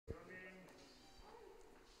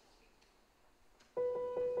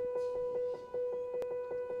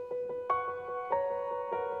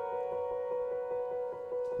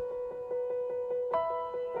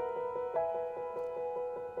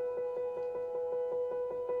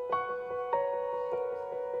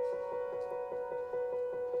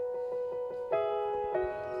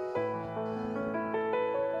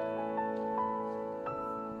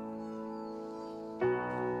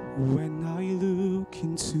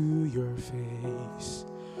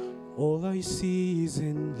All I see is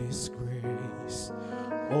endless grace.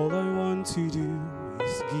 All I want to do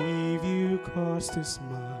is give you cause to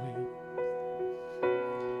smile.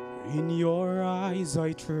 In your eyes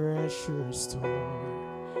I treasure a store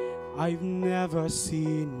I've never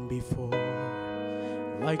seen before,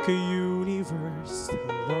 like a universe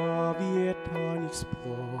love yet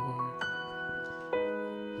unexplored.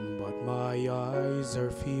 But my eyes are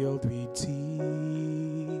filled with tears,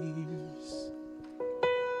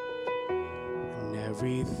 and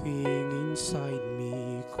everything inside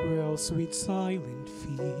me quells with silent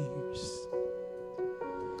fears.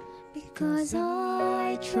 Because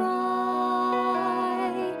I try,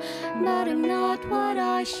 but I'm not what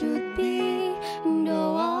I should be. And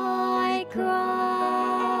though I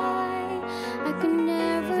cry, I can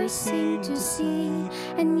never seem to see.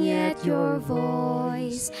 And yet your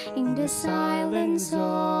voice in the silence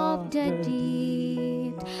of the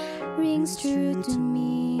deep rings true to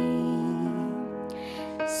me,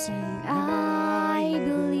 saying I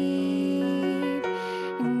believe.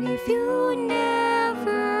 And if you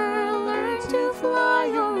never learn to fly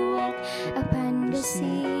or walk upon the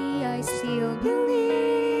sea, I still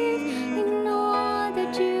believe in all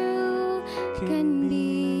that you can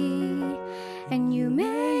be. And you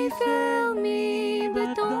may fail me,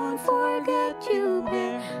 but don't forget you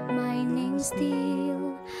bear my name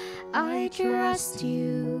still. I trust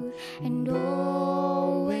you and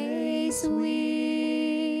always will.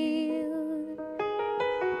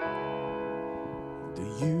 Do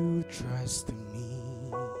you trust me?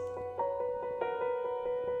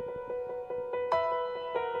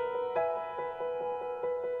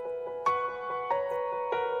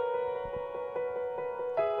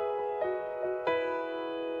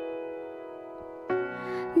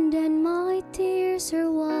 Then my tears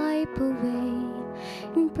are wiped away.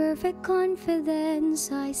 In perfect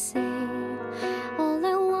confidence I say, all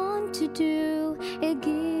I want to do is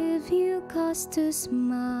give you cause to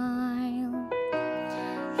smile.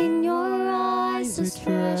 In your eyes a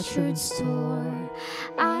treasured store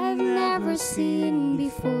I've never seen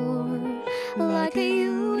before, like a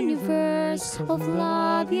universe of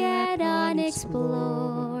love yet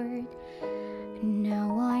unexplored.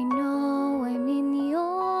 Now I know I'm in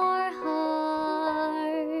your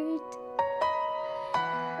heart,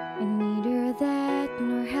 and neither that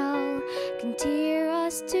nor hell can tear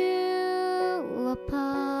us two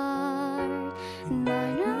apart. And I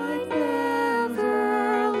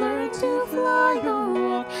never learned to fly or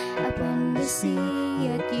walk upon the sea,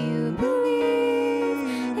 yet you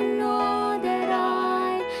believe in all that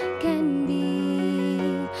I can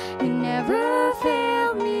be. You never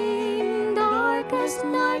failed me in darkest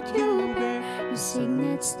night, you bear your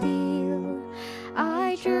signet still.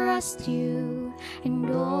 I trust you and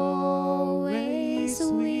always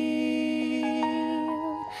will.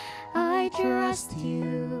 I trust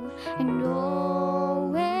you and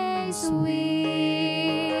always will.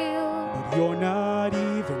 But you're not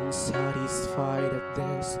even satisfied at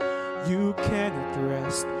this. You cannot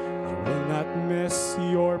rest. You will not miss.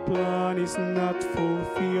 Your plan is not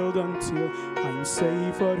fulfilled until I'm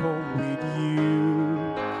safe at home with you.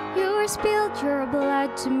 You spilled your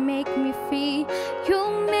blood to make me free.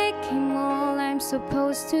 You'll make him all I'm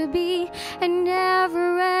supposed to be. And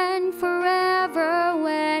ever and forever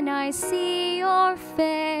when I see your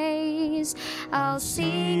face, I'll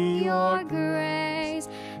sing your grace.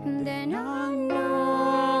 And then I'll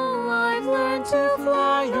know I've learned to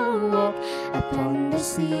fly or walk upon the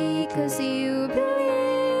sea, 'cause you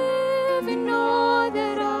believe in all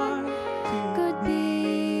that I could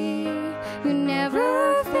be. You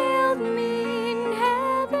never failed me in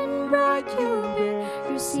heaven bright, you bear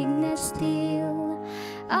your signet still.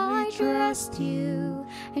 I trust you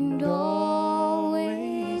and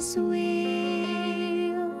always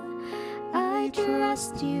will. I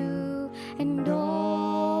trust you and always